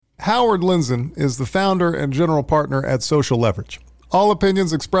Howard Lindzon is the founder and general partner at Social Leverage. All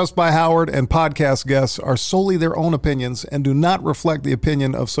opinions expressed by Howard and podcast guests are solely their own opinions and do not reflect the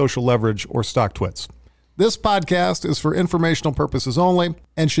opinion of Social Leverage or StockTwits. This podcast is for informational purposes only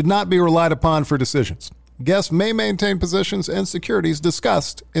and should not be relied upon for decisions. Guests may maintain positions and securities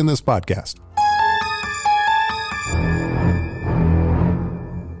discussed in this podcast.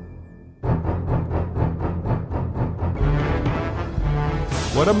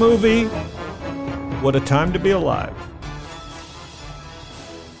 What a movie. What a time to be alive.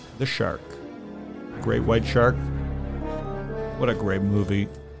 The Shark. Great White Shark. What a great movie.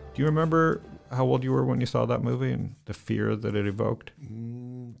 Do you remember how old you were when you saw that movie and the fear that it evoked?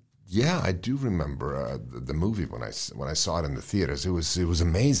 Yeah, I do remember the movie when I saw it in the theaters. It was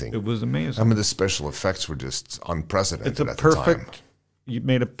amazing. It was amazing. I mean, the special effects were just unprecedented at the time. You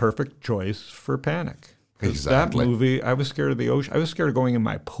made a perfect choice for Panic. Exactly. That movie, I was scared of the ocean. I was scared of going in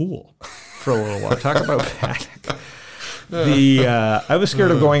my pool for a little while. Talk about Panic. I was scared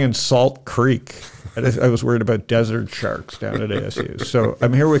of going in Salt Creek. I was worried about desert sharks down at ASU. So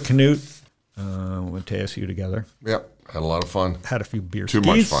I'm here with Knut. Went to ASU together. Yep, had a lot of fun. Had a few beer Too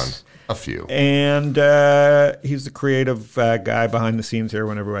much fun. A few. And he's the creative guy behind the scenes here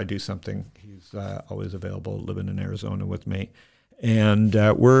whenever I do something. He's always available, living in Arizona with me. And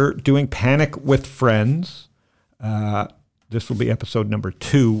we're doing Panic with Friends. This will be episode number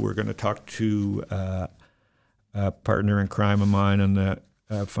 2. We're going to talk to a partner in crime of mine in the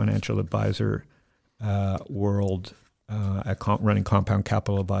financial advisor world running Compound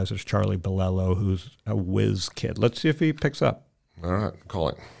Capital Advisors, Charlie Bilello, who's a whiz kid. Let's see if he picks up. All right,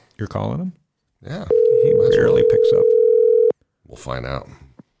 calling. You're calling him? Yeah. He rarely picks up. We'll find out.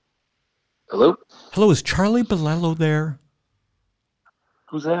 Hello? Hello, is Charlie Bilello there?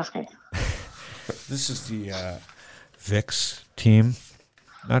 Who's asking? This is the VIX team,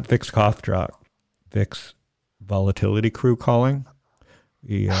 not VIX Cough Drop, VIX Volatility Crew calling.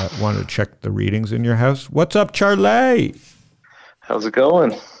 We wanted to check the readings in your house. What's up, Charlie? How's it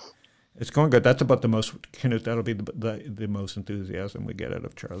going? It's going good. That's about the most, that'll be the most enthusiasm we get out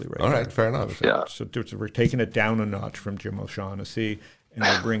of Charlie right now. All right, fair enough. Yeah. So we're taking it down a notch from Jim O'Shaughnessy, and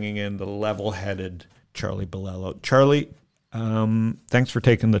we're bringing in the level-headed Charlie Bilello. Charlie, thanks for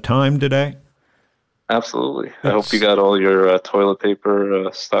taking the time today. Absolutely. I hope you got all your toilet paper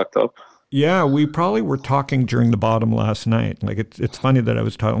stocked up. Yeah, we probably were talking during the bottom last night. Like it's funny that I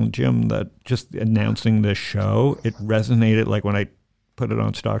was telling Jim that just announcing this show, it resonated. Like when I put it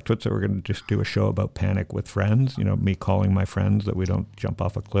on StockTwits, that we're going to just do a show about Panic with Friends. You know, me calling my friends that we don't jump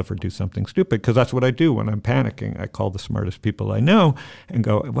off a cliff or do something stupid, because that's what I do when I'm panicking. I call the smartest people I know and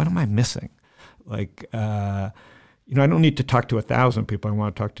go, "What am I missing?" Like. I don't need to talk to 1,000 people. I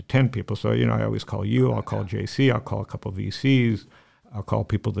want to talk to 10 people. So, I always call you. I'll call JC. I'll call a couple of VCs. I'll call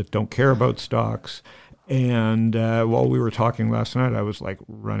people that don't care about stocks. And while we were talking last night, I was like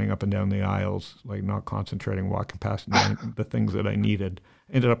running up and down the aisles, like not concentrating, walking past the things that I needed.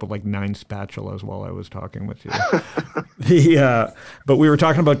 Ended up with like 9 spatulas while I was talking with you. But we were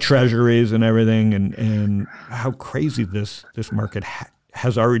talking about treasuries and everything, and how crazy this market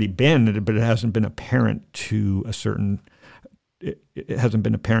has already been, but it hasn't been apparent to a certain. It hasn't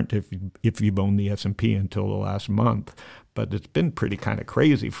been apparent if you've owned the S&P until the last month, but it's been pretty kind of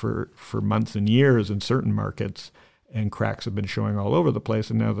crazy for months and years in certain markets, and cracks have been showing all over the place.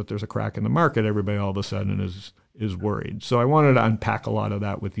 And now that there's a crack in the market, everybody all of a sudden is worried. So I wanted to unpack a lot of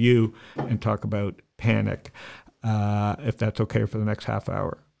that with you and talk about Panic, if that's okay for the next half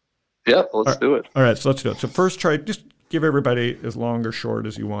hour. Yeah, let's do it. All right, so let's do it. So first, just give everybody as long or short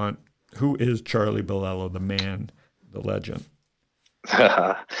as you want. Who is Charlie Bilello, the man, the legend?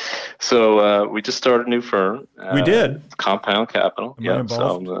 So we just started a new firm. We did. Compound Capital. Am I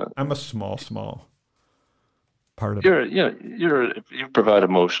involved? I'm a small part of it. You provide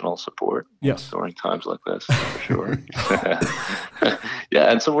emotional support. Yes. During times like this, for sure. Yeah,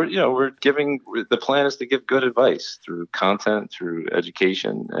 and so we're giving. The plan is to give good advice through content, through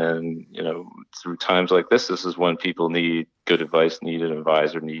education, and through times like this. This is when people need good advice, need an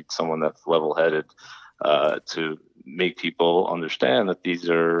advisor, need someone that's level-headed to make people understand that these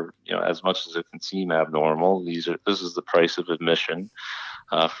are, as much as it can seem abnormal, this is the price of admission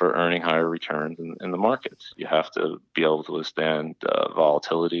for earning higher returns in the markets. You have to be able to withstand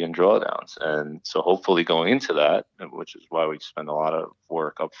volatility and drawdowns. And so hopefully going into that, which is why we spend a lot of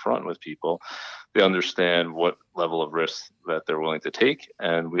work up front with people, they understand what level of risk that they're willing to take.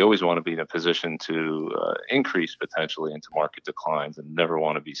 And we always want to be in a position to increase potentially into market declines and never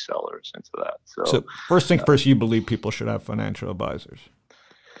want to be sellers into that. So first thing first, you believe people should have financial advisors?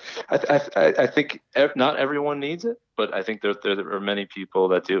 I think not everyone needs it, but I think there are many people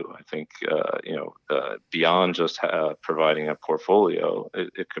that do. I think beyond just providing a portfolio,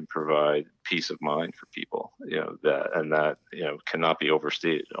 it can provide peace of mind for people. That cannot be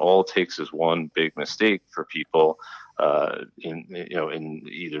overstated. All it takes is one big mistake for people in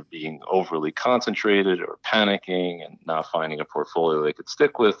either being overly concentrated or panicking and not finding a portfolio they could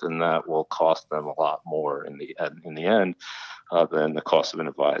stick with, and that will cost them a lot more in the end than the cost of an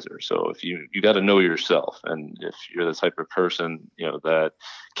advisor. So if you got to know yourself, and if you're the type of person that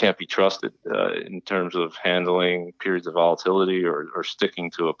can't be trusted in terms of handling periods of volatility or sticking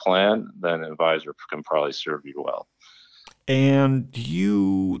to a plan, then an advisor can probably serve you well. And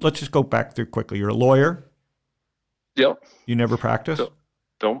let's just go back through quickly. You're a lawyer. Yep. You never practiced?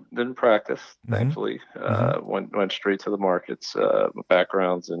 Didn't practice, thankfully. Went straight to the markets.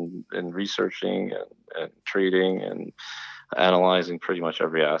 Backgrounds in researching and trading and analyzing pretty much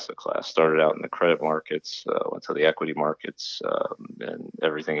every asset class. Started out in the credit markets, went to the equity markets, and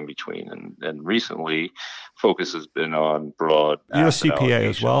everything in between. And recently, focus has been on broad. You're a CPA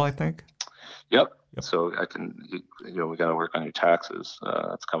as well, I think. Yep. So I can, we got to work on your taxes.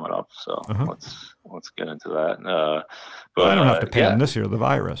 That's coming up. So let's get into that. But I don't have to pay them this year. The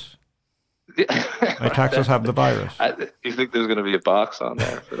virus. My taxes have the virus. You think there's going to be a box on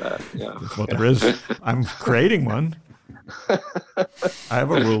there for that? Yeah. Well, there is. I'm creating one. I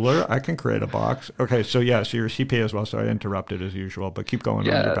have a ruler. I can create a box. Okay, so you're a CPA as well. So I interrupted as usual, but keep going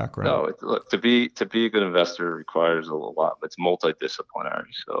on your background. No, look, to be a good investor requires a lot. It's multidisciplinary.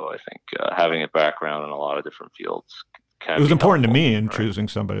 So I think having a background in a lot of different fields can. It was important to me in choosing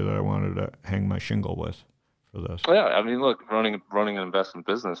somebody that I wanted to hang my shingle with for this. Yeah, I mean, look, running an investment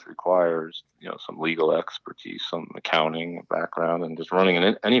business requires some legal expertise, some accounting background, and just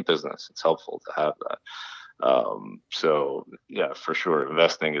running any business. It's helpful to have that. So yeah, for sure,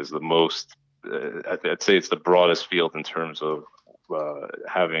 investing is the most. I'd say it's the broadest field in terms of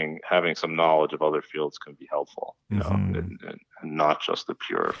having some knowledge of other fields can be helpful, and not just the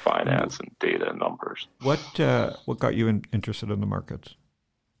pure finance and data and numbers. What got you interested in the markets?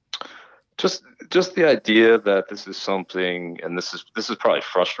 Just the idea that this is something, and this is probably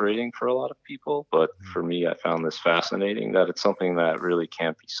frustrating for a lot of people, but for me, I found this fascinating, that it's something that really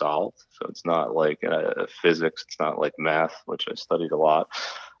can't be solved. So it's not like physics, it's not like math, which I studied a lot,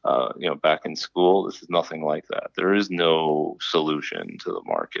 back in school. This is nothing like that. There is no solution to the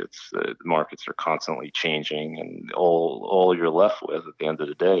markets. The markets are constantly changing, and all you're left with at the end of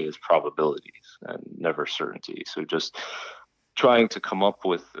the day is probabilities and never certainty. So just trying to come up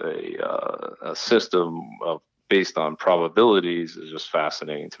with a system based on probabilities is just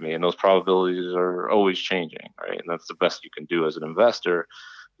fascinating to me. And those probabilities are always changing, right? And that's the best you can do as an investor,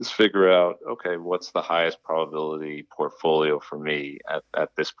 is figure out, okay, what's the highest probability portfolio for me at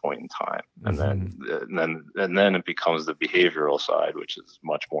this point in time? And then it becomes the behavioral side, which is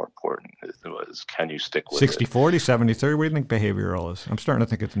much more important. Is can you stick with 60, 40, 70, 30? What do you think behavioral is? I'm starting to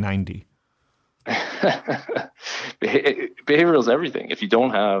think it's 90. Behavioral is everything. If you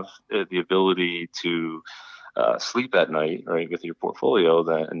don't have the ability to sleep at night, right, with your portfolio,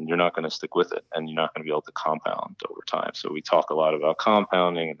 then you're not going to stick with it, and you're not going to be able to compound over time. So we talk a lot about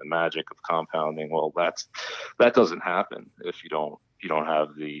compounding and the magic of compounding. Well, that doesn't happen if you don't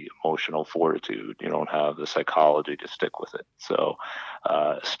have the emotional fortitude, you don't have the psychology to stick with it. So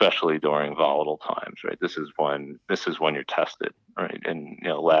especially during volatile times, right? This is when you're tested, right? And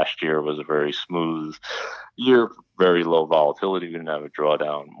last year was a very smooth year, very low volatility. We didn't have a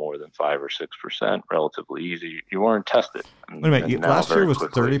drawdown more than 5 or 6%, relatively easy. You weren't tested. Wait a minute, last year was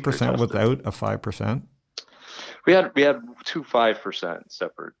 30% without a 5%? We had 2 5%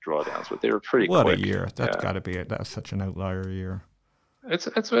 separate drawdowns, but they were pretty quick. What a year. That's got to be it. That's such an outlier year. It's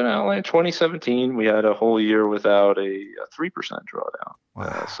been out like 2017. We had a whole year without a 3% drawdown.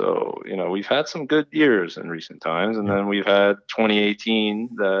 Wow. So we've had some good years in recent times, and then we've had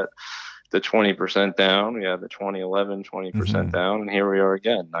 2018 that the 20% down. We had the 2011 20% down, and here we are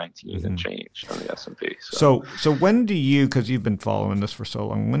again, 19 and change on the S&P. So when do you? Because you've been following this for so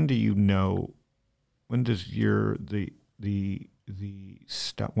long. When do you know? When does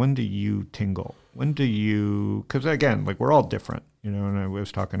when do you tingle? When do you, because again, like we're all different, and I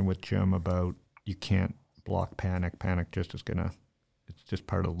was talking with Jim about you can't block panic. Panic it's just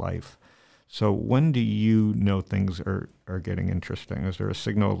part of life. So when do you know things are getting interesting? Is there a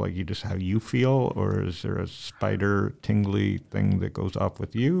signal like how you feel, or is there a spider tingly thing that goes off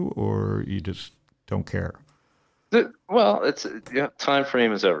with you, or you just don't care? Well, time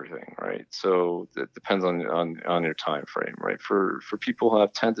frame is everything, right? So it depends on your time frame, right? For people who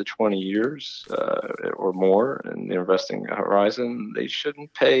have 10 to 20 years or more in the investing horizon, they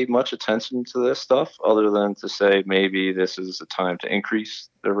shouldn't pay much attention to this stuff, other than to say maybe this is a time to increase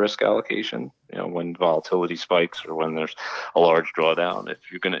their risk allocation. When volatility spikes or when there's a large drawdown.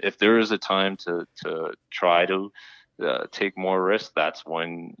 If there is a time to try to take more risk, that's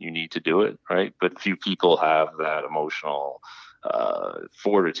when you need to do it, right? But few people have that emotional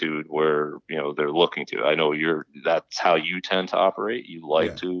fortitude where they're looking to. I know that's how you tend to operate. You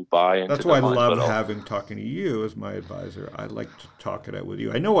like to buy into. That's why I love talking to you as my advisor. I like to talk it out with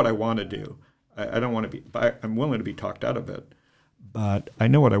you. I know what I want to do. I don't want to be. I'm willing to be talked out of it, but I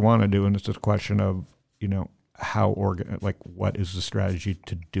know what I want to do, and it's just a question of how what is the strategy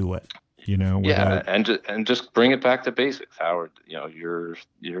to do it. And just bring it back to basics, Howard. You're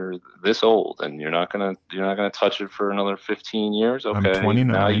this old, and you're not gonna touch it for another 15 years. Okay, I'm 29.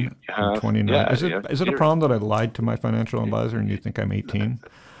 Now I'm 29. Yeah, is it a problem that I lied to my financial advisor and you think I'm 18?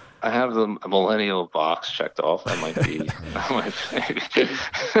 I have the millennial box checked off. I might be.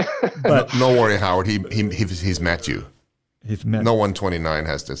 But no worry, Howard. He's met you. He's met. No one 29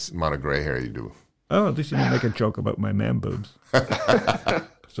 has this amount of gray hair you do. Oh, at least you didn't make a joke about my man boobs.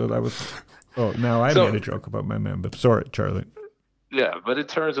 So that was. Oh, now I made a joke about my man boobs. Sorry, Charlie. Yeah, but in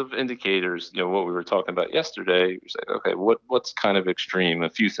terms of indicators, what we were talking about yesterday, we said, okay, what's kind of extreme? A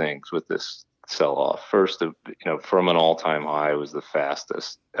few things with this sell-off. First, from an all-time high, was the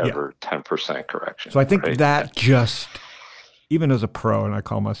fastest ever 10% correction. So I think that just, even as a pro, and I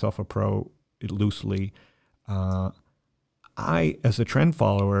call myself a pro loosely, I, as a trend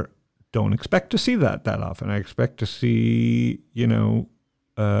follower, don't expect to see that often. I expect to see, I know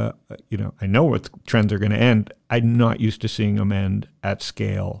what trends are going to end. I'm not used to seeing them end at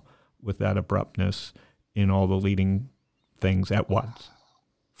scale with that abruptness in all the leading things at once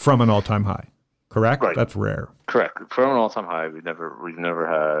from an all-time high. Correct? Right. That's rare. Correct. From an all-time high, we've never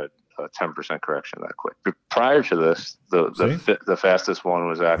had a 10% correction that quick. But prior to this, the fastest one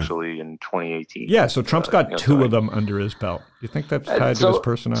was actually in 2018. Yeah, so Trump's got two of them under his belt. Do you think that's tied to his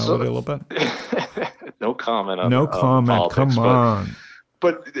personality a little bit? No comment on No comment. Politics, come on.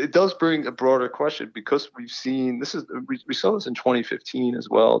 But it does bring a broader question, because we've seen we saw this in 2015 as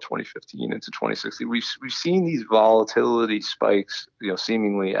well, 2015 into 2016. We've seen these volatility spikes,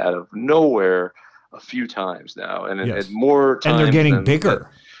 seemingly out of nowhere a few times now, and more times. And they're getting bigger.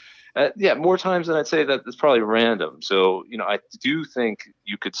 More times than I'd say that it's probably random. So, I do think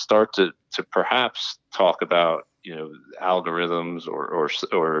you could start to perhaps talk about, algorithms or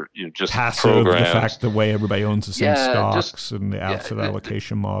just passive, programs. The fact the way everybody owns the same stocks and the asset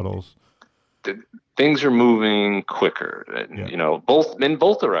allocation models. Things are moving quicker, both in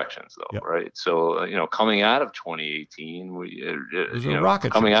both directions, though, right? So, coming out of 2018,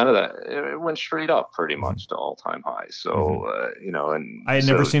 coming out of that, it went straight up pretty much to all-time highs. So, and I had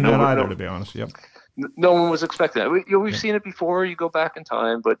never seen that either, to be honest. Yep. No one was expecting that. We've seen it before. You go back in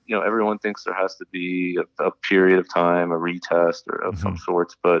time, but everyone thinks there has to be a period of time, a retest or of some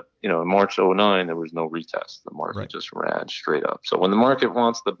sorts. But in March 2009, there was no retest. The market just ran straight up. So when the market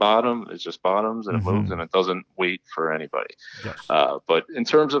wants the bottom, it just bottoms and it moves, and it doesn't wait for anybody. Yes. But in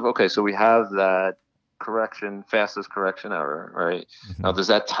terms of so we have that fastest correction ever, right? Now, does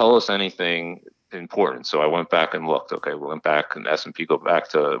that tell us anything important? So I went back and looked. We went back, and S&P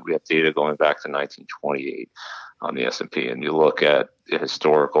we have data going back to 1928 on the S&P, and you look at the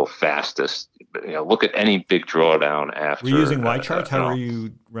historical fastest. Look at any big drawdown after. Were you using Y charts? How are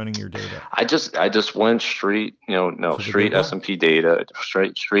you running your data? I just went straight, straight S&P data,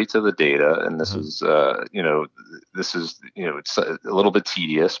 straight to the data, and this is, it's a little bit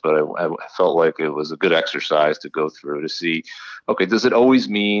tedious, but I felt like it was a good exercise to go through to see, does it always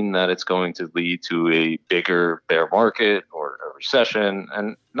mean that it's going to lead to a bigger bear market or a recession?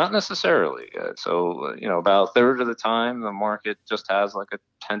 And not necessarily. So, about a third of the time, the market just has like a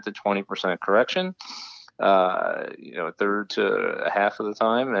 10 to 20% correction. A third to a half of the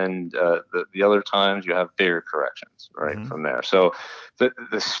time, and the other times you have bigger corrections from there. So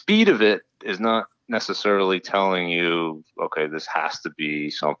the speed of it is not necessarily telling you, this has to be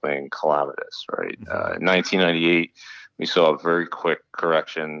something calamitous, right? In 1998, we saw a very quick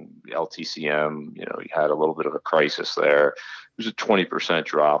correction. LTCM, you had a little bit of a crisis there. It was a 20%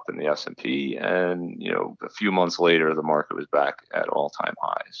 drop in the S&P, and a few months later, the market was back at all-time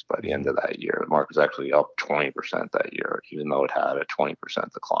highs. By the end of that year, the market was actually up 20% that year, even though it had a 20%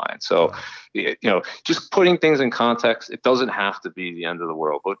 decline. So, just putting things in context, it doesn't have to be the end of the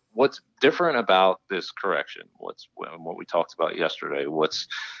world. But what's different about this correction? What we talked about yesterday? What's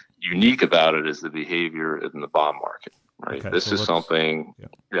unique about it is the behavior in the bond market. Right. Okay, this so is something.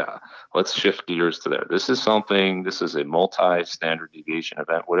 Yeah. Let's shift gears to there. This is a multi-standard deviation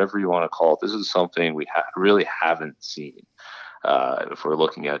event, whatever you want to call it. This is something we really haven't seen if we're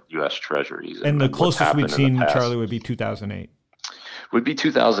looking at U.S. Treasuries. And the closest we've seen, Charlie, would be 2008. Would be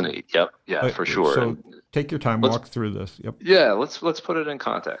 2008. Yep. Yeah, for sure. So take your time. Walk through this. Yep. Yeah. Let's put it in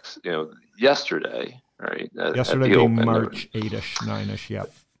context. Yesterday, right? Yesterday being March 8-ish, 9-ish.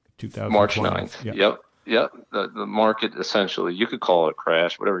 Yep. 2020. March 9th. Yep. The market essentially, you could call it a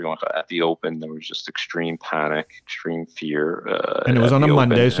crash, whatever you want to call it. At the open, there was just extreme panic, extreme fear. And it was on a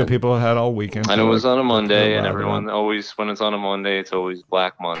Monday, so people had all weekend. And it was on a Monday, and everyone always, when it's on a Monday, it's always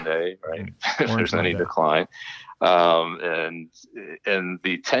Black Monday, right? If there's any decline. And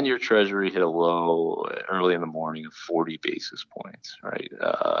the 10-year Treasury hit a low early in the morning of 40 basis points, right?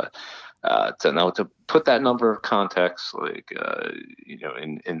 To put that number of context,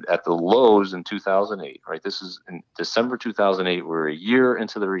 in at the lows in 2008, right? This is in December 2008. We're a year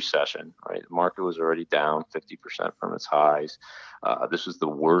into the recession, right? The market was already down 50% from its highs. This was the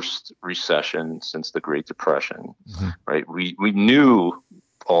worst recession since the Great Depression, right? We knew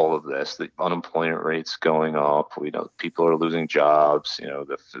all of this, the unemployment rates going up, people are losing jobs,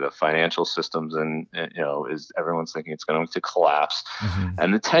 the financial systems is everyone's thinking it's going to collapse.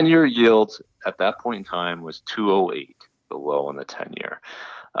 And the 10-year yield at that point in time was 208, the low on the 10-year.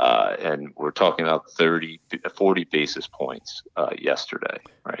 And we're talking about 40 basis points yesterday,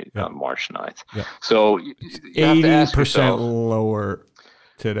 right? On March 9th. Yep. So you 80% lower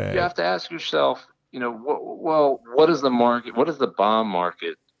today. You have to ask yourself, what is the market? What is the bond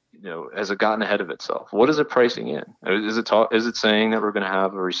market? Has it gotten ahead of itself? What is it pricing in? Is it saying that we're going to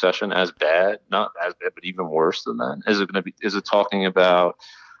have a recession as bad, not as bad, but even worse than that? Is it talking about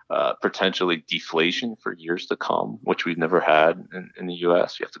potentially deflation for years to come, which we've never had in the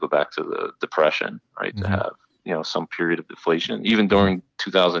U.S.? You have to go back to the Depression, right, to have some period of deflation. Even during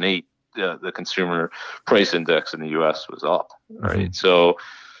 2008, the consumer price index in the U.S. was up, right? So.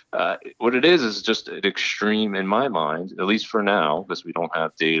 What it is just an extreme, in my mind, at least for now, because we don't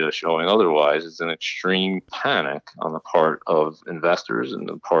have data showing otherwise, it's an extreme panic on the part of investors and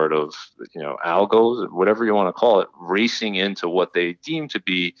the part of, algos, whatever you want to call it, racing into what they deem to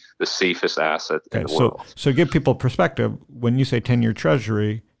be the safest asset in the world. So give people perspective. When you say 10-year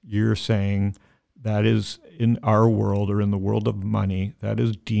Treasury, you're saying that is in our world or in the world of money, that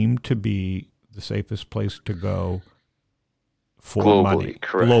is deemed to be the safest place to go for globally, money,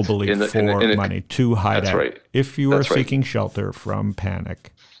 correct. Globally money, to hide out. Right. If you are seeking shelter from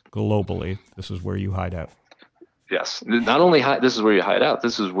panic globally, this is where you hide out. Yes. Not only this is where you hide out,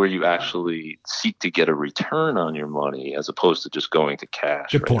 this is where you actually seek to get a return on your money as opposed to just going to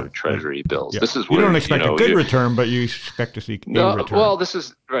cash or treasury bills. Yeah. This is where you don't expect a good return, but you expect to seek a return. Well, this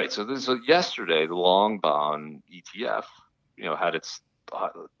is right. So yesterday, the long bond ETF, had its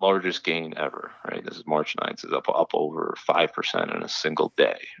largest gain ever, right? This is March 9th, is up over 5% in a single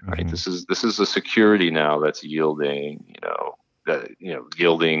day, right? This is a security now that's yielding,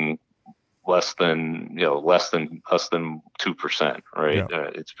 yielding less than 2%, right? Yeah.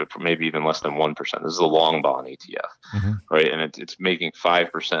 It's maybe even less than 1%. This is a long bond ETF, right? And it's making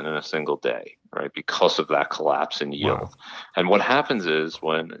 5% in a single day, right? Because of that collapse in yield. Wow. And what happens is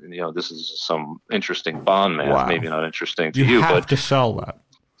when, this is some interesting bond math, maybe not interesting to you, but to sell that.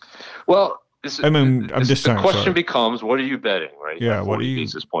 Well, the question becomes, what are you betting, right? Yeah. 40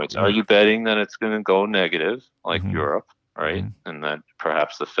 basis points. Are you betting that it's going to go negative like Europe? Right. And that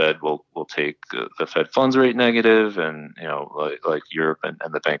perhaps the Fed will take the Fed funds rate negative and, like Europe and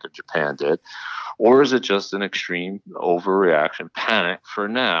the Bank of Japan did? Or is it just an extreme overreaction, panic for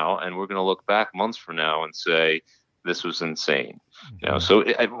now? And we're going to look back months from now and say, this was insane. So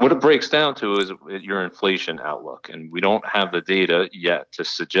what it breaks down to is your inflation outlook. And we don't have the data yet to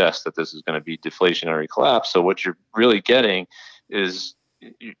suggest that this is going to be deflationary collapse. So what you're really getting is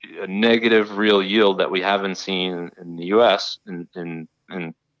a negative real yield that we haven't seen in the U.S. in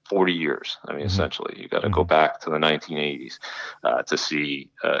 40 years. I mean, essentially, you got to go back to the 1980s to see,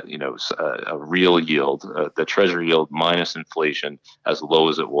 a real yield, the Treasury yield minus inflation, as low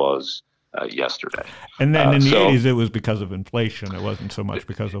as it was yesterday. And then in the 80s, it was because of inflation. It wasn't so much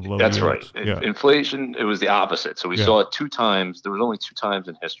because of low yields. That's right. Yeah. Inflation, it was the opposite. So we saw it two times. There was only two times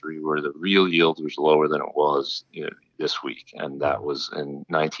in history where the real yield was lower than it was this week. And that was in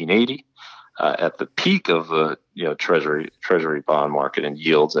 1980 at the peak of the treasury bond market and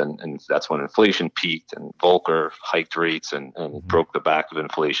yields. And that's when inflation peaked and Volcker hiked rates and broke the back of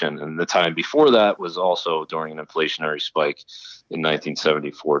inflation. And the time before that was also during an inflationary spike in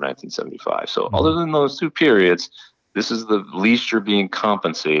 1974, 1975. So other than those two periods, This is the least you're being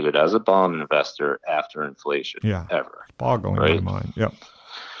compensated as a bond investor after inflation ever. It's boggling right? my mind. Yep.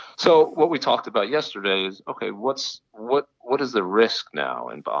 So what we talked about yesterday is, okay, what is the risk now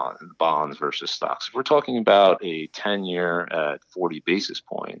in bonds versus stocks? We're talking about a 10-year at 40 basis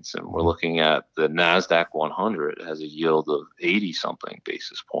points, and we're looking at the NASDAQ 100 has a yield of 80-something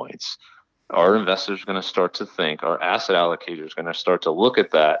basis points. Our investors are going to start to think, our asset allocators are going to start to look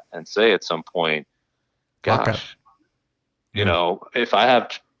at that and say at some point, gosh, you know, if I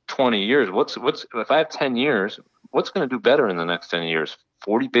have 20 years, if I have 10 years, what's going to do better in the next 10 years?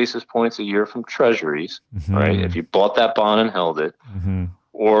 40 basis points a year from treasuries, right? If you bought that bond and held it,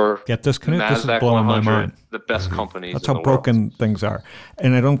 or get this, Knut, NASDAQ this is blowing my 100, mind. The best companies. That's in how the broken world. things are.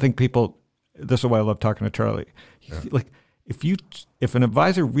 And I don't think people, this is why I love talking to Charlie. Like, if an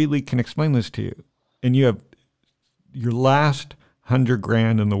advisor really can explain this to you, and you have your last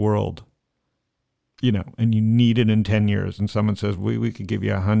 $100,000 in the world, you know, and you need it in 10 years, and someone says, we could give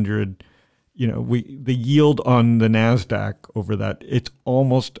you 100, you know, the yield on the NASDAQ over that, it's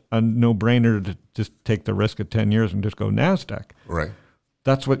almost a no-brainer to just take the risk of 10 years and just go NASDAQ. Right.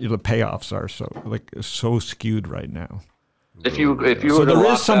 That's what the payoffs are so skewed right now. If you So were to there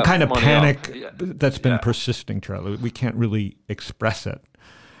lock is some that kind of money panic up, that's been persisting, Charlie. We can't really express it,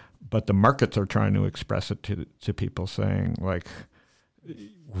 but the markets are trying to express it to people, saying like,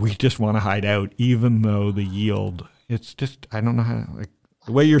 we just want to hide out, even though the yield. It's just, I don't know how. Like,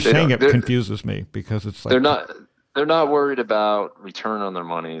 the way you're saying it confuses me, because it's like they're not worried about return on their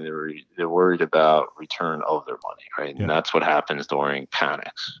money. They're worried about return of their money, right? And that's what happens during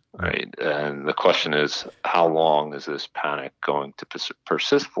panics, right? And the question is, how long is this panic going to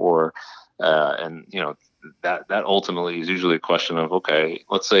persist for? And you know, that ultimately is usually a question of, okay,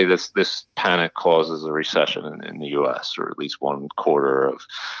 let's say this panic causes a recession in the U.S., or at least 1 quarter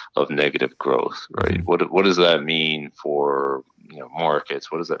of negative growth, right? What does that mean for, you know,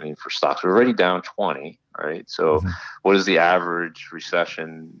 markets? What does that mean for stocks? We're already down 20, right? So what is the average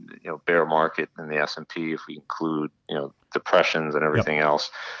recession, you know, bear market in the S&P, if we include, you know, depressions and everything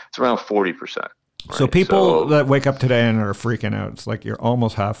else? It's around 40%. Right? So people that wake up today and are freaking out, it's like you're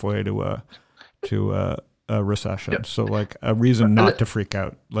almost halfway to a recession. So like a reason not to freak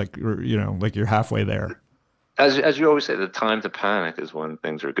out, like, you know, like you're halfway there. As you always say, the time to panic is when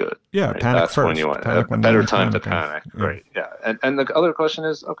things are good. Yeah, right? panic That's first. when you want Panic a when better you're time to panicking. panic. Yeah. Right. Yeah. And the other question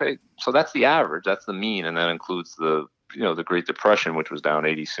is, okay, so that's the average, that's the mean, and that includes the Great Depression, which was down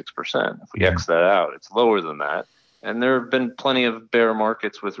 86%. If we X that out, it's lower than that. And there have been plenty of bear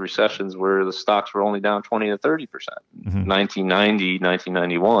markets with recessions where the stocks were only down 20 to 30%. 1990,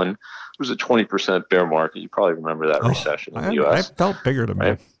 1991, it was a 20% bear market. You probably remember that recession in the U.S. I felt bigger to me.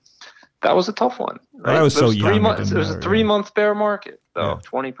 Right? That was a tough one. Right? I was so young. It was a 3-month bear market, though,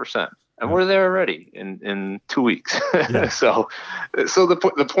 20%. And we're there already in 2 weeks. So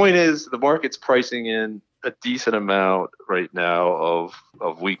the point is, the market's pricing in a decent amount right now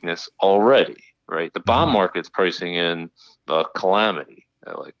of weakness already. Right, the bond market's pricing in a calamity,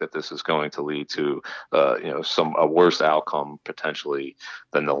 like that this is going to lead to, a worse outcome potentially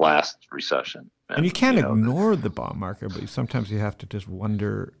than the last recession. And you can't ignore the bond market, but sometimes you have to just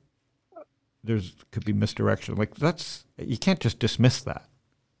wonder. Could be misdirection. Like you can't just dismiss that.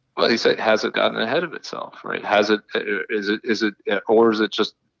 Well, he said, has it gotten ahead of itself? Right? Is it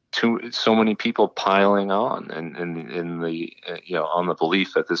just so many people piling on and in the on the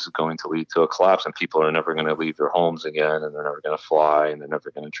belief that this is going to lead to a collapse, and people are never going to leave their homes again, and they're never going to fly, and they're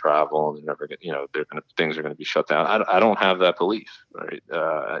never going to travel, and they're never going things are going to be shut down. I don't have that belief, right?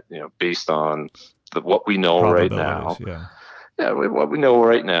 Based on what we know right now. What we know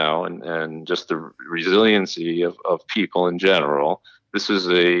right now, and just the resiliency of people in general. This is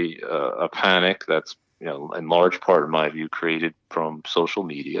a panic that's, in large part, in my view, created from social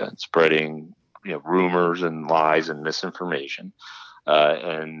media and spreading, rumors and lies and misinformation.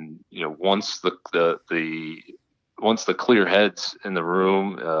 Once the clear heads in the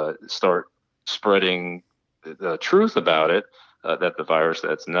room start spreading the truth about it, that the virus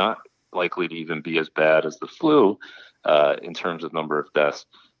that's not likely to even be as bad as the flu in terms of number of deaths,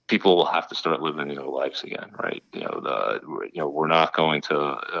 people will have to start living their lives again, right? We're not going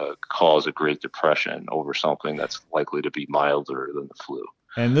to cause a Great Depression over something that's likely to be milder than the flu.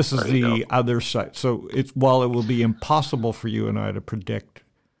 And this is the other side. So while it will be impossible for you and I to predict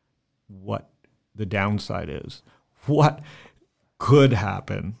what the downside is, what could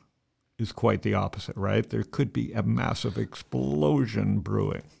happen is quite the opposite, right? There could be a massive explosion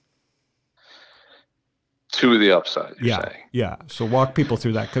brewing. To the upside, you're Yeah, saying. yeah. So walk people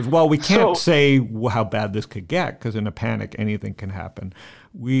through that, because we can't say how bad this could get, because in a panic anything can happen.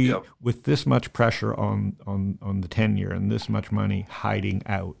 With this much pressure on the 10-year and this much money hiding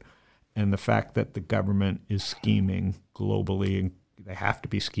out, and the fact that the government is scheming globally, and they have to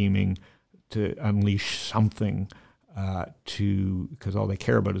be scheming to unleash something because all they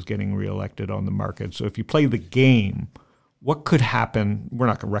care about is getting reelected on the market. So if you play the game, what could happen? We're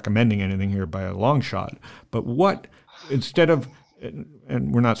not recommending anything here by a long shot, but what, instead of,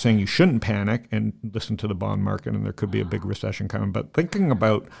 and we're not saying you shouldn't panic and listen to the bond market and there could be a big recession coming, but thinking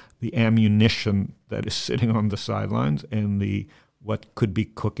about the ammunition that is sitting on the sidelines and what could be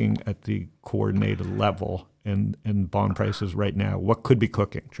cooking at the coordinated level and bond prices right now, what could be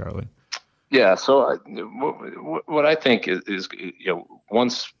cooking, Charlie? Yeah. So what I think is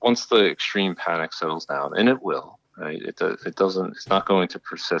once the extreme panic settles down, and it will, right? It's not going to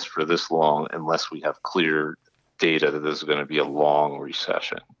persist for this long unless we have clear data that this is going to be a long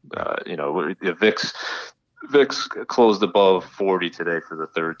recession. The VIX closed above 40 today for the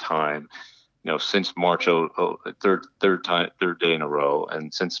third time. Since March, third day in a row,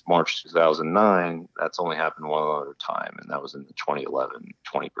 and since March 2009, that's only happened one other time, and that was in the 2011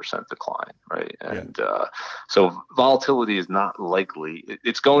 20% decline, right? And so volatility is not likely.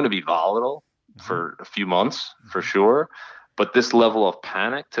 It's going to be volatile for a few months for sure, but this level of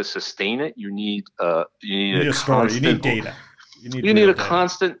panic, to sustain it, you need a story, you need data. You need a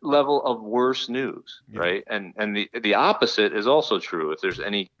constant level of worse news, right? And the opposite is also true. If there's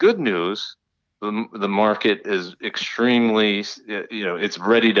any good news, the market is extremely, it's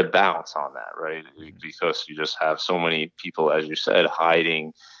ready to bounce on that, right? Because you just have so many people, as you said,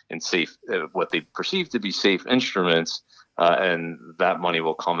 hiding in safe, what they perceive to be safe instruments, and that money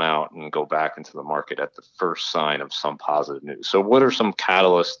will come out and go back into the market at the first sign of some positive news. So what are some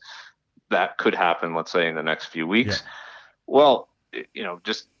catalysts that could happen, let's say, in the next few weeks? Yeah. Well,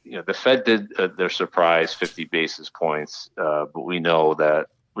 the Fed did their surprise 50 basis points, but we know that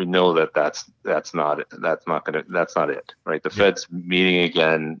that's not it, right? The Fed's meeting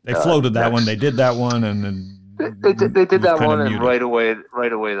again. They floated that one. They did that one, and then they did that one, and right away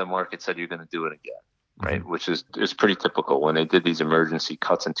the market said you're going to do it again, right? Mm-hmm. Which is pretty typical. When they did these emergency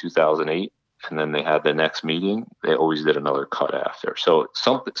cuts in 2008, and then they had the next meeting, they always did another cut after. So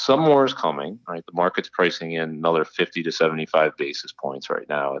some more is coming, right? The market's pricing in another 50 to 75 basis points right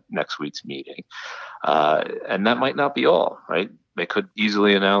now at next week's meeting, and that might not be all, right? They could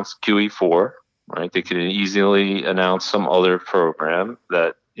easily announce QE4, right? They could easily announce some other program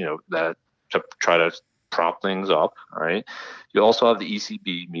that to try to prop things up, right? You also have the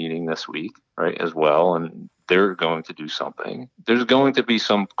ECB meeting this week, right, as well, and they're going to do something. There's going to be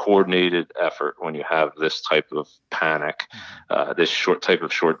some coordinated effort when you have this type of panic, this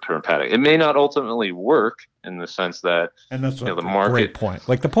short-term panic. It may not ultimately work in the sense that, and that's the market. Great point.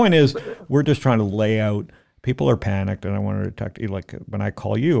 Like, the point is, we're just trying to lay out. People are panicked, and I wanted to talk to you. Like, when I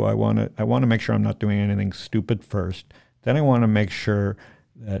call you, I want to make sure I'm not doing anything stupid first. Then I want to make sure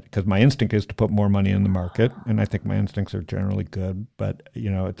that, because my instinct is to put more money in the market, and I think my instincts are generally good. But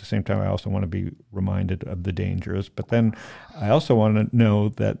at the same time, I also want to be reminded of the dangers. But then I also want to know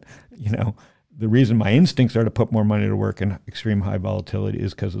that the reason my instincts are to put more money to work in extreme high volatility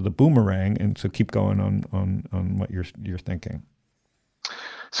is because of the boomerang. And so keep going on what you're thinking.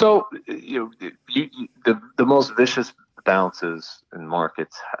 So, the most vicious bounces in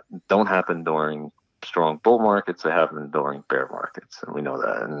markets don't happen during strong bull markets. They happen during bear markets, and we know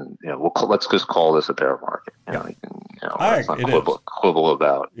that. And let's just call this a bear market. Let's not quibble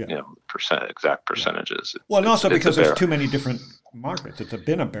about exact percentages. Well, and also because there's too many different markets. It's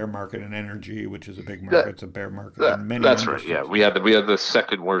been a bear market in energy, which is a big market. It's a bear market in many. That's industries. Right. Yeah, we had the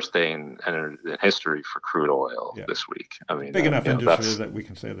second worst day in history for crude oil this week. I mean, big enough industry that we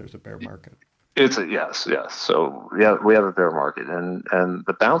can say there's a bear market. It's yes. So we have a bear market, and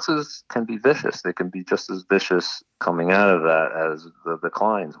the bounces can be vicious. They can be just as vicious coming out of that as the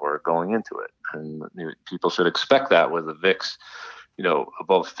declines were going into it. And people should expect that with the VIX,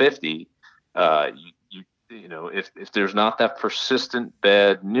 above 50. If there's not that persistent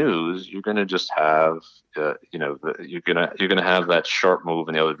bad news, you're going to just have, you're going to have that sharp move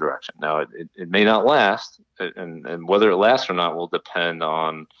in the other direction. Now, it may not last, and whether it lasts or not will depend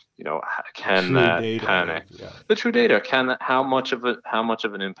on, can that panic, the true data, how much of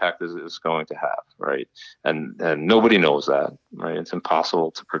an impact is going to have, right? And nobody knows that, right? It's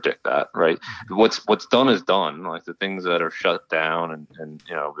impossible to predict that, right? What's done is done. Like the things that are shut down, and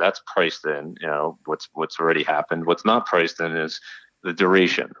that's priced in. What's already happened. What's not priced in is the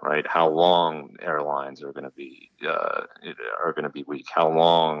duration, right? How long airlines are going to be are going to be weak, how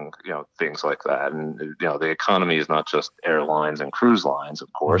long, things like that. And the economy is not just airlines and cruise lines,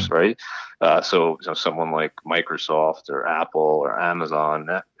 of course, right? So someone like Microsoft or Apple or Amazon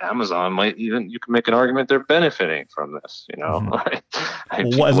might you can make an argument they're benefiting from this, right?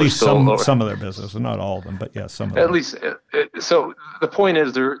 Well, at least some of their business, not all of them, but yeah, some of them. At least, so the point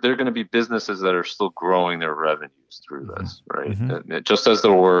is they're going to be businesses that are still growing their revenues through this, right? Just as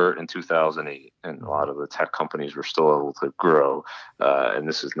there were in 2008, and a lot of the tech companies were still able to grow, and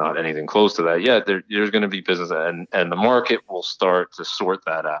this is not anything close to that yet. There's going to be business, and the market will start to sort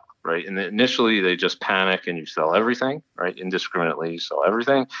that out, right? And initially they just panic and you sell everything, right? Indiscriminately, you sell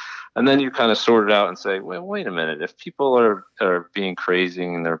everything. And then you kind of sort it out and say, well, wait a minute. If people are being crazy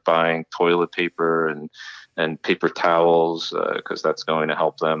and they're buying toilet paper and paper towels because that's going to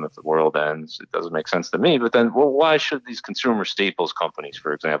help them if the world ends, it doesn't make sense to me. But then, well, why should these consumer staples companies,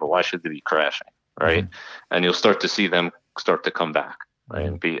 for example, why should they be crashing, right? And you'll start to see them start to come back,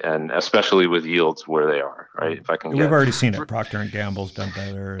 right? And especially with yields where they are, right? If I can, we've already seen it. Procter and Gamble's done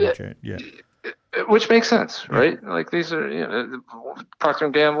better. Yeah. Which makes sense, right? Like these are, Procter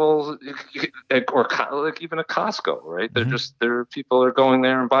and Gamble, or like even a Costco, right? They're people are going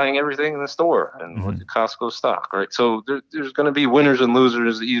there and buying everything in the store and look at Costco stock, right? So there's going to be winners and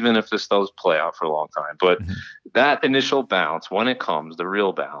losers, even if this does play out for a long time. But that initial bounce, when it comes, the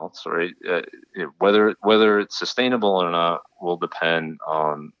real bounce, right? Whether it's sustainable or not will depend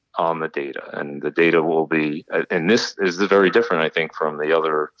on the data, and the data will be, and this is very different, I think, from the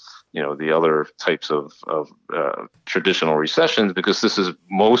other types of traditional recessions, because this is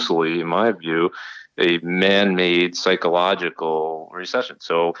mostly, in my view, a man-made psychological recession.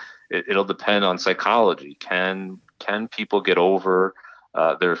 So it'll depend on psychology. Can people get over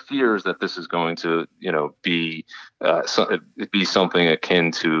their fears that this is going to, be something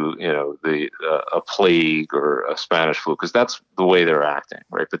akin to, a plague or a Spanish flu, because that's the way they're acting,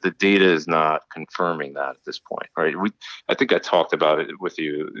 right? But the data is not confirming that at this point, right? I think I talked about it with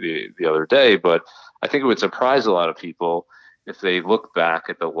you the other day, but I think it would surprise a lot of people if they look back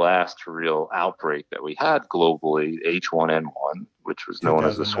at the last real outbreak that we had globally, H1N1, which was known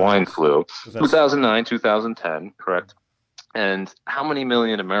as the swine flu, 2009, 2010, correct? And how many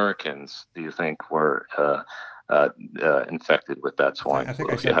million Americans do you think were infected with that swine flu?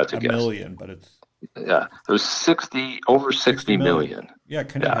 I think I said a million, but it's... Yeah, it was over 60 million. Yeah,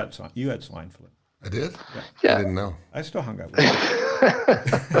 you had swine flu. I did? Yeah. I didn't know. I still hung out with you.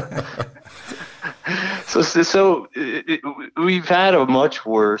 So we've had a much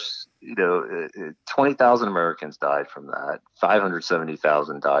worse, 20,000 Americans died from that.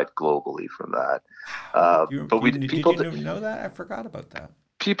 570,000 died globally from that. Did you know that? I forgot about that.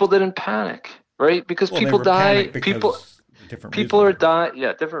 People didn't panic, right? Because people die. People are dying.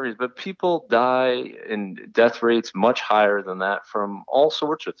 Yeah, different reasons. But people die in death rates much higher than that from all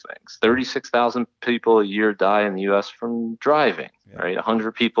sorts of things. 36,000 people a year die in the U.S. from driving, right?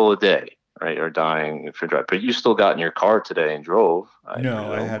 100 people a day, right, are dying from driving. But you still got in your car today and drove. I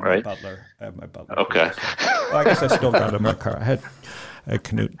had my butler. Okay. Well, I guess I still got in my car. I had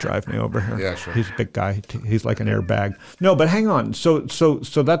Knut drive me over here. Yeah, sure. He's a big guy. He's like an airbag. No, but hang on. So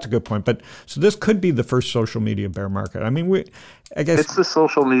that's a good point. But so this could be the first social media bear market. I mean, I guess it's the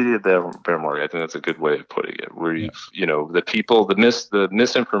social media bear market. I think that's a good way of putting it. Where the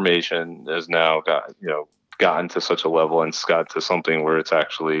misinformation has now gotten to such a level and it's got to something where it's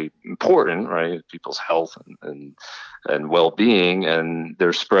actually important, right? People's health and well-being, and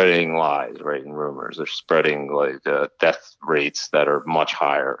they're spreading lies, right, and rumors. They're spreading death rates that are much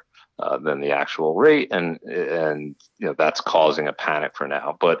higher than the actual rate, and that's causing a panic for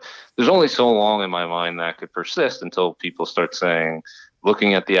now. But there's only so long in my mind that could persist until people start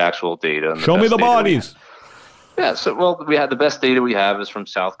looking at the actual data. And show me the bodies. Yeah, so we had the best data we have is from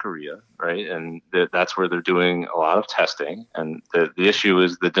South Korea, right? And that's where they're doing a lot of testing. And the issue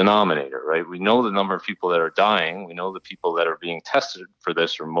is the denominator, right? We know the number of people that are dying. We know the people that are being tested for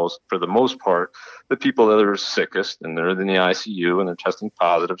this for the most part, the people that are sickest, and they're in the ICU and they're testing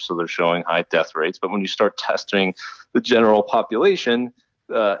positive, so they're showing high death rates. But when you start testing the general population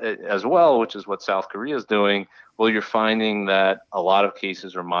as well, which is what South Korea is doing, well, you're finding that a lot of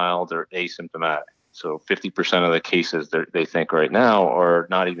cases are mild or asymptomatic. So 50% of the cases they think right now are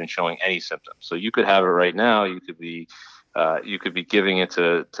not even showing any symptoms. So you could have it right now. You could be giving it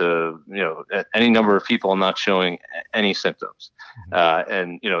to any number of people not showing any symptoms.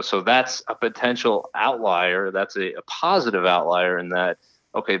 So that's a potential outlier. That's a positive outlier in that,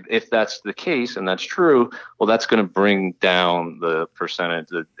 okay, if that's the case and that's true, well, that's going to bring down the percentage,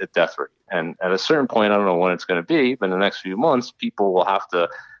 the death rate. And at a certain point, I don't know when it's going to be, but in the next few months, people will have to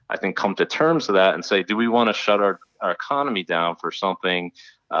I think, come to terms with that and say, do we want to shut our economy down for something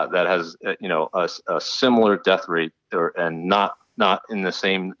that has, a similar death rate and not in the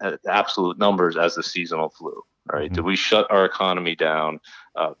same absolute numbers as the seasonal flu, right? Mm-hmm. Do we shut our economy down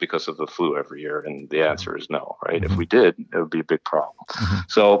because of the flu every year? And the answer is no, right? Mm-hmm. If we did, it would be a big problem. Mm-hmm.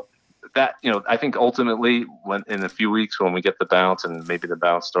 So that, I think ultimately when in a few weeks when we get the bounce, and maybe the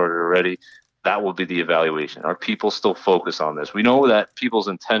bounce started already, that will be the evaluation. Are people still focused on this? We know that people's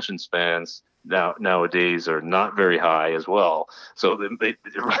attention spans nowadays are not very high as well. So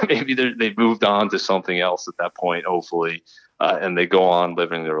maybe they've moved on to something else at that point, hopefully, and they go on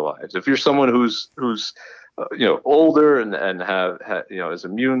living their lives. If you're someone who's older and have is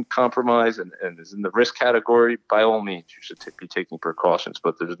immune compromised and is in the risk category, by all means, you should be taking precautions.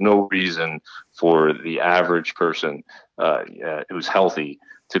 But there's no reason for the average person who's healthy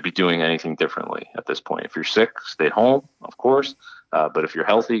to be doing anything differently at this point. If you're sick, stay home, of course. But if you're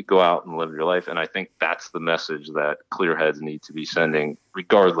healthy, go out and live your life. And I think that's the message that clear heads need to be sending,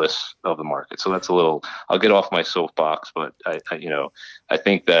 regardless of the market. So that's I'll get off my soapbox, but I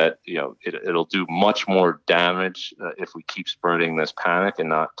think that, it'll do much more damage if we keep spreading this panic and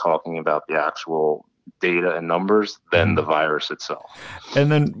not talking about the actual data and numbers than the virus itself.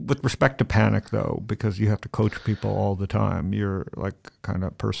 And then with respect to panic, though, because you have to coach people all the time, you're like kind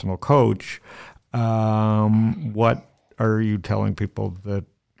of personal coach. What are you telling people that,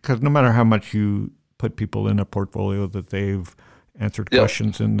 because no matter how much you put people in a portfolio that they've answered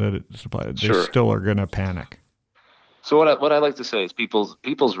questions in that they still are going to panic? So what I like to say is people's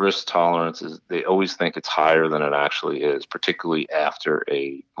risk tolerance is, they always think it's higher than it actually is, particularly after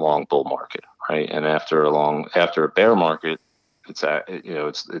a long bull market, right? And after a bear market,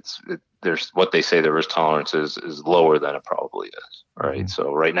 there's what they say the risk tolerance is lower than it probably is, right? Mm-hmm.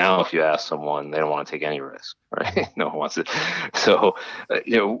 So right now, if you ask someone, they don't want to take any risk, right? No one wants it. So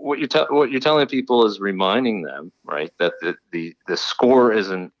what you're telling people is reminding them, right, that the score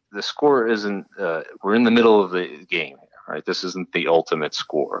isn't we're in the middle of the game here, right? This isn't the ultimate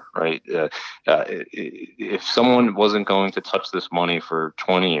score, right? If someone wasn't going to touch this money for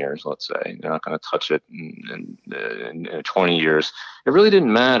 20 years, let's say, they're not going to touch it in 20 years. It really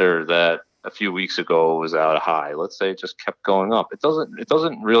didn't matter that a few weeks ago it was at a high. Let's say it just kept going up. It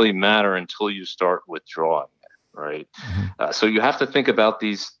doesn't really matter until you start withdrawing it, right? Mm-hmm. So you have to think about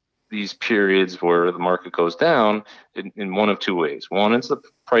these periods where the market goes down in one of two ways. One is the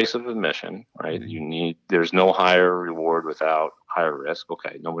price of admission, right? There's no higher reward without higher risk.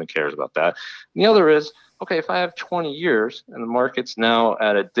 Okay, nobody cares about that. And the other is, okay, if I have 20 years and the market's now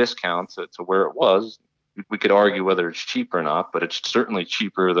at a discount to where it was, we could argue whether it's cheap or not, but it's certainly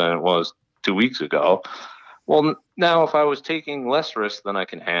cheaper than it was 2 weeks ago. Well, now if I was taking less risk than I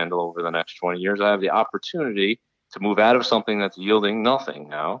can handle over the next 20 years, I have the opportunity to move out of something that's yielding nothing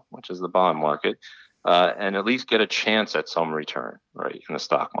now, which is the bond market, and at least get a chance at some return, right, in the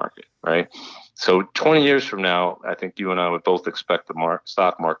stock market, right? So 20 years from now, I think you and I would both expect the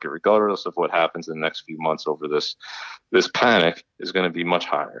stock market, regardless of what happens in the next few months over this panic, is going to be much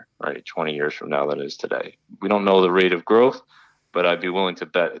higher, right, 20 years from now than it is today. We don't know the rate of growth, but I'd be willing to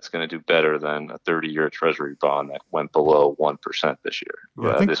bet it's going to do better than a 30-year Treasury bond that went below 1% this year,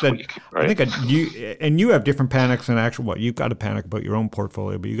 this week. Right? I think you have different panics than actual. You've got to panic about your own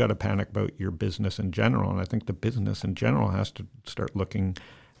portfolio, but you got to panic about your business in general. And I think the business in general has to start looking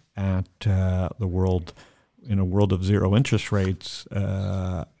at the world in a world of zero interest rates.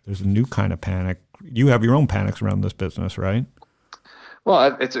 There's a new kind of panic. You have your own panics around this business, right?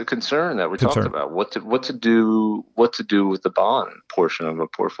 Well, it's a concern that we talked about what to do with the bond portion of a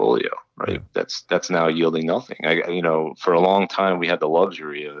portfolio, right? Yeah. That's now yielding nothing. For a long time we had the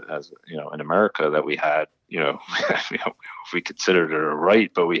luxury of, as in America, that we had, if we considered it a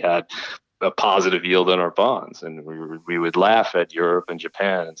right, but we had a positive yield on our bonds, and we would laugh at Europe and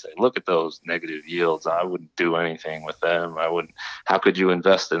Japan and say, look at those negative yields. I wouldn't do anything with them. How could you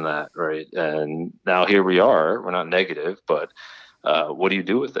invest in that, right? And now here we are. We're not negative, but what do you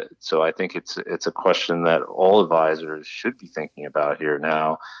do with it? So I think it's a question that all advisors should be thinking about here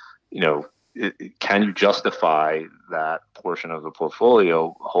now. Can you justify that portion of the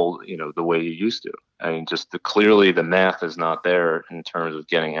portfolio hold, the way you used to? I mean, clearly the math is not there in terms of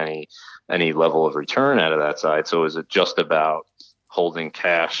getting any level of return out of that side. So is it just about holding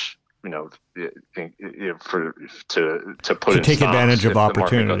cash, to take advantage of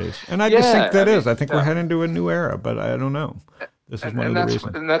opportunities? And I just think is. I think we're heading to a new era, but I don't know. This is one of the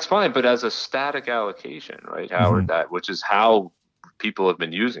reasons. And that's fine, but as a static allocation, right, Howard, which is how people have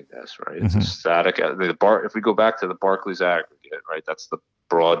been using this, right? It's a static. If we go back to the Barclays aggregate, right, that's the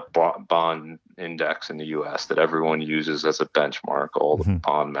broad bond index in the U.S. that everyone uses as a benchmark, all the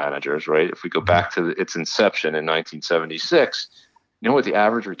bond managers, right? If we go back to its inception in 1976, you know what the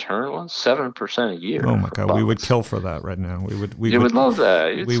average return was? 7% a year. Oh my God, bonds. We would kill for that right now. We would love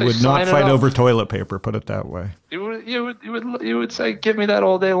that. We would not fight over toilet paper. Put it that way. You would say, give me that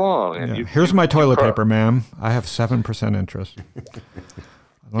all day long. And here's my toilet paper, ma'am. I have 7% interest.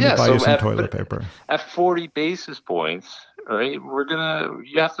 Let me buy you some toilet paper. At 40 basis points, right? You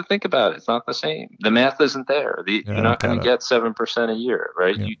have to think about it. It's not the same. The math isn't there. You're not going to get 7% a year,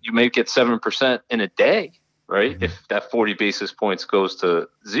 right? Yeah. You may get 7% in a day. Right? Mm-hmm. If that 40 basis points goes to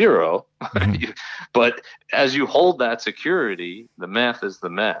zero, but as you hold that security, the math is the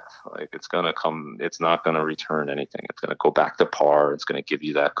math. Like it's not going to return anything. It's going to go back to par. It's going to give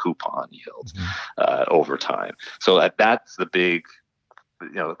you that coupon yield over time. So that's the big,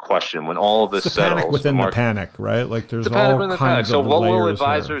 the question when all of this settles. Panic within the panic, right? Like there's all kinds of. So what will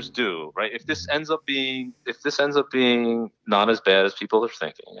advisors do, right? If this ends up being not as bad as people are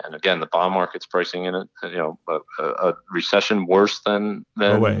thinking, and again, the bond market's pricing in a recession worse than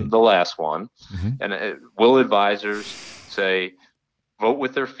the last one, and will advisors say vote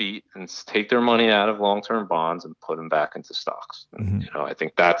with their feet and take their money out of long-term bonds and put them back into stocks? And, I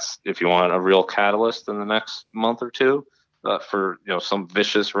think that's if you want a real catalyst in the next month or two. For some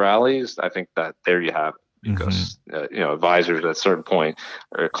vicious rallies, I think that there you have it. Because advisors at a certain point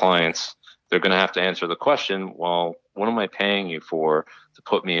or clients, they're going to have to answer the question, well, what am I paying you for to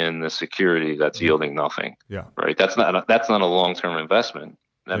put me in the security that's yielding nothing? Yeah, right. That's not a long-term investment.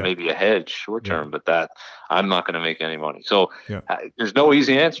 That may be a hedge short term, but that I'm not going to make any money. So there's no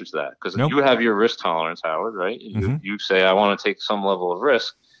easy answer to that because you have your risk tolerance, Howard. Right? You say I want to take some level of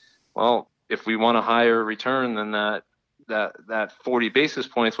risk. Well, if we want a higher return than that 40 basis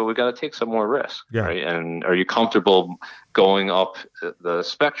points, well, we got to take some more risk, right? And are you comfortable going up the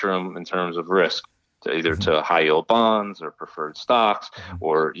spectrum in terms of risk to either to high yield bonds or preferred stocks,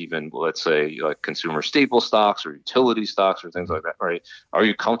 or even let's say like consumer staple stocks or utility stocks or things like that, right? Are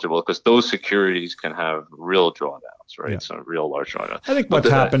you comfortable? Because those securities can have real drawdowns, right? So real large drawdowns. I think what's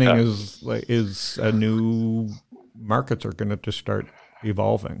happening is a new markets are going to just start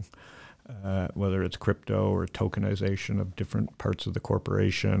evolving. Whether it's crypto or tokenization of different parts of the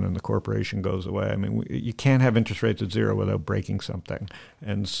corporation, and the corporation goes away. I mean, you can't have interest rates at zero without breaking something.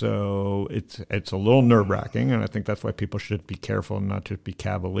 And so it's a little nerve-wracking, and I think that's why people should be careful and not just be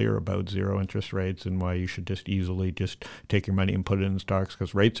cavalier about zero interest rates, and why you should just easily just take your money and put it in stocks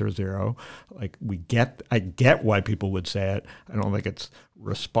because rates are zero. Like I get why people would say it. I don't think it's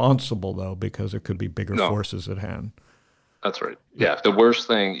responsible, though, because there could be bigger forces at hand. That's right. Yeah. The worst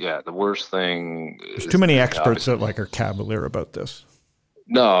thing. There's too many experts that are cavalier about this.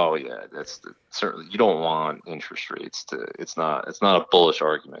 No. Yeah. Certainly you don't want interest rates to. It's not a bullish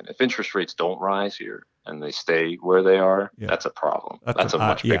argument. If interest rates don't rise here and they stay where they are, that's a problem. That's a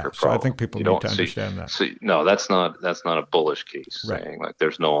much bigger problem. So I think people need to understand that. No, that's not a bullish case. Right. Saying like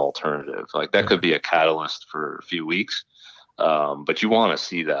there's no alternative. Like that could be a catalyst for a few weeks. But you want to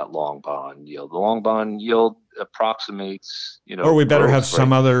see that long bond yield. The long bond yield approximates, or we better have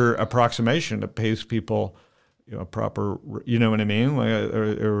some other approximation that pays people, proper, you know what I mean? Like,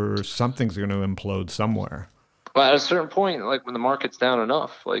 or something's going to implode somewhere. Well, at a certain point, like when the market's down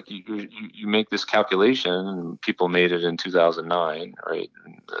enough, like you make this calculation, and people made it in 2009, right?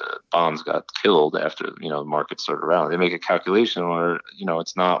 And bonds got killed after, the market started around. They make a calculation where,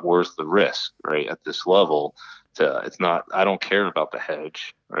 it's not worth the risk, right? At this level. It's not. I don't care about the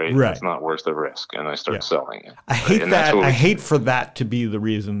hedge, right? It's not worth the risk, and I start selling it. I hate that. I hate for that to be the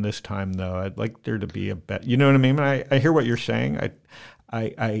reason this time, though. I'd like there to be a bet. You know what I mean? I hear what you're saying.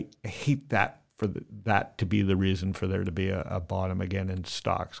 I hate that for that to be the reason for there to be a bottom again in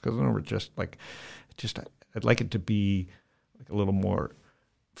stocks, because then we're just I'd like it to be like a little more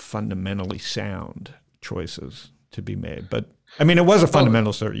fundamentally sound choices to be made, but. I mean, it was a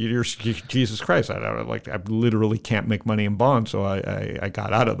fundamental sort. Jesus Christ! I literally can't make money in bonds, so I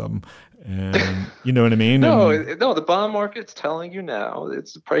got out of them, and you know what I mean. No, the bond market's telling you now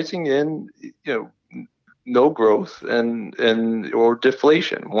it's pricing in, no growth and or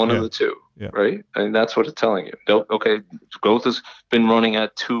deflation, one of the two, right? And that's what it's telling you. Okay, growth has been running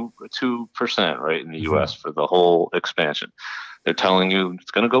at 2%, right, in the U.S. for the whole expansion. They're telling you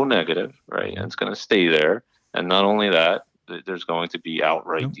it's going to go negative, right, and it's going to stay there, and not only that. There's going to be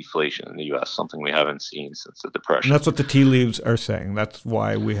outright deflation in the U.S., something we haven't seen since the Depression. And that's what the tea leaves are saying. That's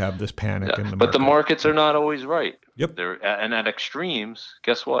why we have this panic in the market. But the markets are not always right. Yep. And at extremes,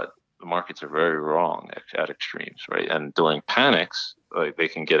 guess what? the markets are very wrong at extremes, right? And during panics, like, they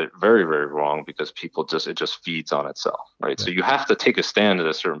can get it very, very wrong because it just feeds on itself, right? So you have to take a stand at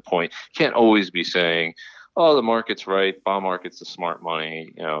a certain point. You can't always be saying, oh, the market's right, bond market's the smart money,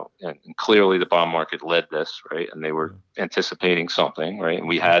 and clearly the bond market led this, right? And they were anticipating something, right? And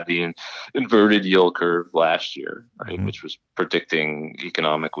we had the inverted yield curve last year, right, which was predicting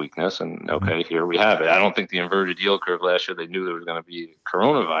economic weakness. And okay, here we have it. I don't think the inverted yield curve last year, they knew there was going to be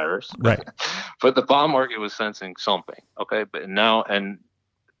coronavirus, right? But the bond market was sensing something, okay? But now, and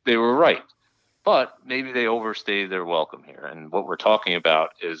they were right. But maybe they overstayed their welcome here. And what we're talking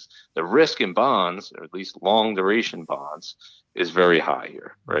about is the risk in bonds, or at least long duration bonds, is very high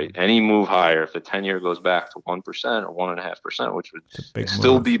here, right? Any move higher, if the 10-year goes back to 1% or 1.5%, which would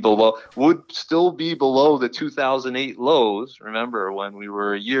still be below the 2008 lows. Remember when we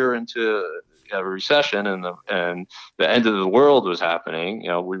were a year into a recession and the end of the world was happening,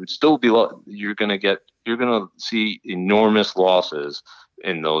 we would still be low. You're going to see enormous losses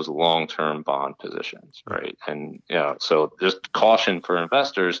in those long-term bond positions, right? And so there's caution for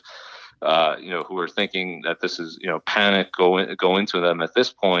investors, who are thinking that this is, panic go into them at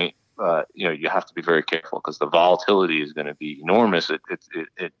this point. You have to be very careful because the volatility is going to be enormous. It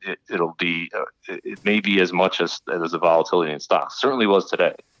may be as much as the volatility in stocks. Certainly was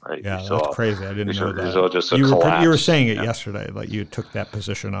today, right? Yeah, that's crazy. I didn't know that. Just you were saying it yesterday, like you took that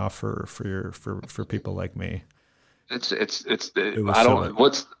position off for people like me. What's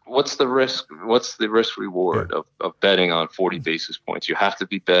the risk reward of betting on 40 basis points? You have to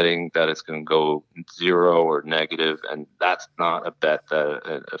be betting that it's going to go 0 or negative, and that's not a bet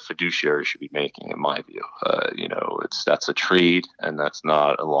that a fiduciary should be making, in my view. That's a trade, and that's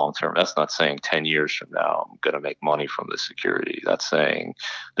not a long term. That's not saying 10 years from now I'm going to make money from this security. That's saying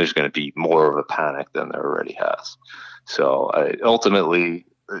there's going to be more of a panic than there already has. So ultimately,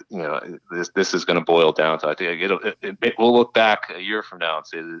 this is going to boil down to, I think we'll look back a year from now and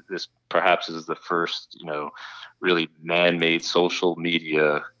say that this perhaps is the first, really man-made social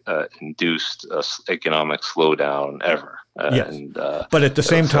media induced economic slowdown ever. Yes. But at the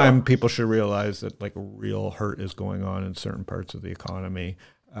same time, people should realize that like a real hurt is going on in certain parts of the economy.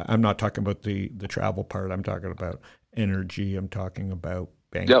 I'm not talking about the travel part. I'm talking about energy. I'm talking about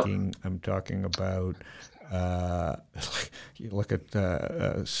banking. Yep. I'm talking about you look at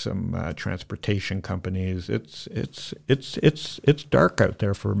some transportation companies. It's dark out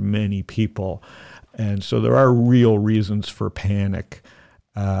there for many people, and so there are real reasons for panic.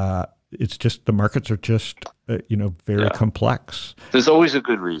 It's just the markets are just very complex. There's always a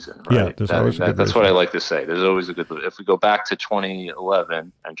good reason, right? Yeah, there's always a good reason. That's what I like to say. There's always a good. If we go back to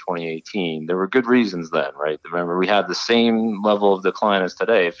 2011 and 2018, there were good reasons then, right? Remember, we had the same level of decline as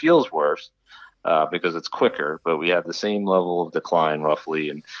today. It feels worse. Because it's quicker, but we had the same level of decline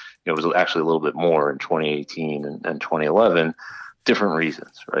roughly, and it was actually a little bit more in 2018 and 2011. Different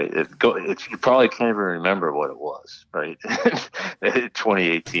reasons, right? You probably can't even remember what it was, right?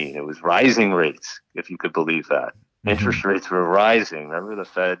 2018, it was rising rates, if you could believe that. Mm-hmm. Interest rates were rising. Remember, the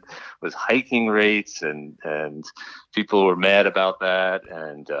Fed was hiking rates, and people were mad about that.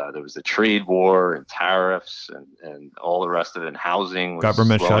 And there was a trade war and tariffs and all the rest of it. And housing was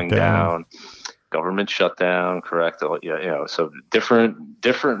slowing down. Government shutdown, correct? So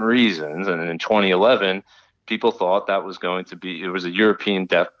different reasons. And in 2011, people thought that was going to be. It was a European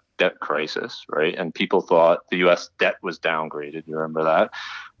debt crisis, right? And people thought the U.S. debt was downgraded. You remember that?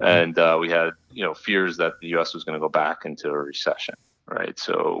 And we had, fears that the U.S. was going to go back into a recession, right?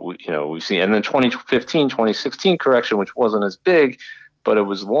 So we've seen, and then 2015, 2016 correction, which wasn't as big, but it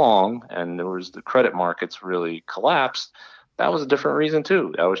was long, and the credit markets really collapsed. That was a different reason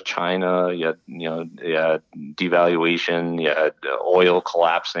too. That was China. You had devaluation. You had oil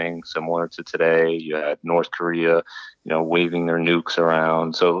collapsing, similar to today. You had North Korea, waving their nukes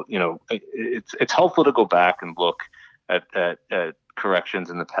around. So it's helpful to go back and look at corrections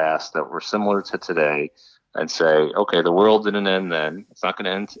in the past that were similar to today, and say, okay, the world didn't end then. It's not going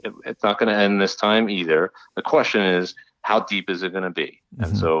to end. It's not going to end this time either. The question is, how deep is it going to be? Mm-hmm.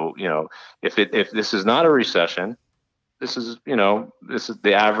 And so if this is not a recession. This is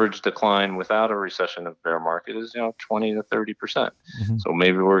the average decline without a recession of bear market is 20 to 30%. Mm-hmm. So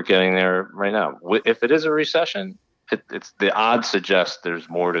maybe we're getting there right now. If it is a recession, it's the odds suggest there's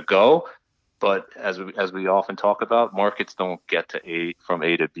more to go. But as we often talk about, markets don't get from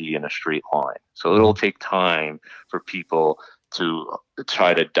A to B in a straight line. So it'll take time for people to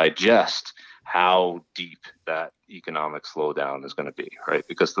try to digest how deep that economic slowdown is going to be, right?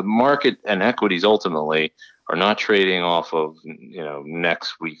 Because the market and equities ultimately are not trading off of,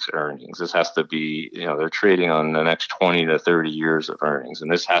 next week's earnings. This has to be, they're trading on the next 20 to 30 years of earnings.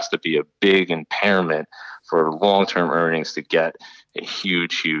 And this has to be a big impairment for long-term earnings to get a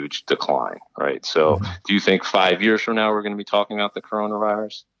huge decline, right? So do you think 5 years from now we're going to be talking about the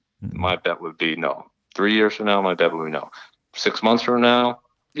coronavirus? My bet would be no. 3 years from now, my bet would be no. 6 months from now,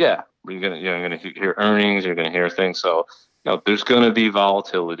 yeah, you're going to hear earnings, you're going to hear things. So, there's going to be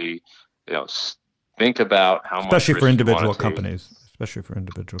volatility. Think about how much, especially for individual companies.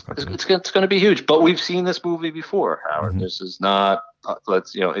 It's going to be huge. But we've seen this movie before, Howard. This is not.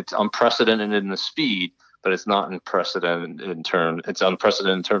 It's unprecedented in the speed, but it's not unprecedented in terms. It's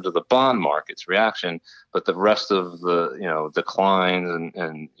unprecedented in terms of the bond market's reaction. But the rest of the declines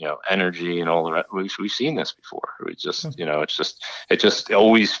and energy and all the rest, we've seen this before. We just it just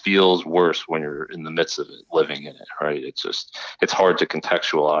always feels worse when you're in the midst of it, living in it, right? It's hard to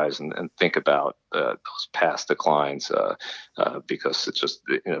contextualize and think about those past declines because it's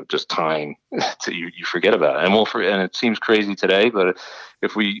just time to you forget about it, and it seems crazy today, but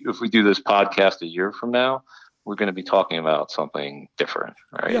if we do this podcast a year from now, we're going to be talking about something different,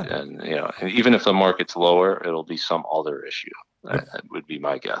 right? Yeah. And and even if the market's lower, it'll be some other issue. That would be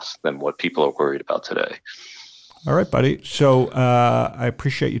my guess than what people are worried about today. All right, buddy. So I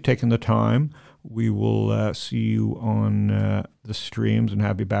appreciate you taking the time. We will see you on the streams and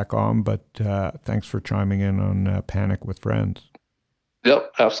have you back on. But thanks for chiming in on Panic with Friends.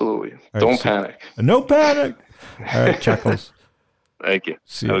 Yep, absolutely. Right, Don't panic. No panic. All right, Chuckles. Thank you.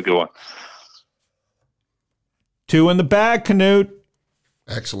 Have a good one. 2 in the bag, Canute.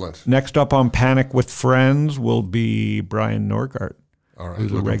 Excellent. Next up on Panic with Friends will be Brian Norgart, all right,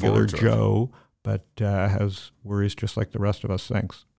 who's a regular Joe, but has worries just like the rest of us. Thanks.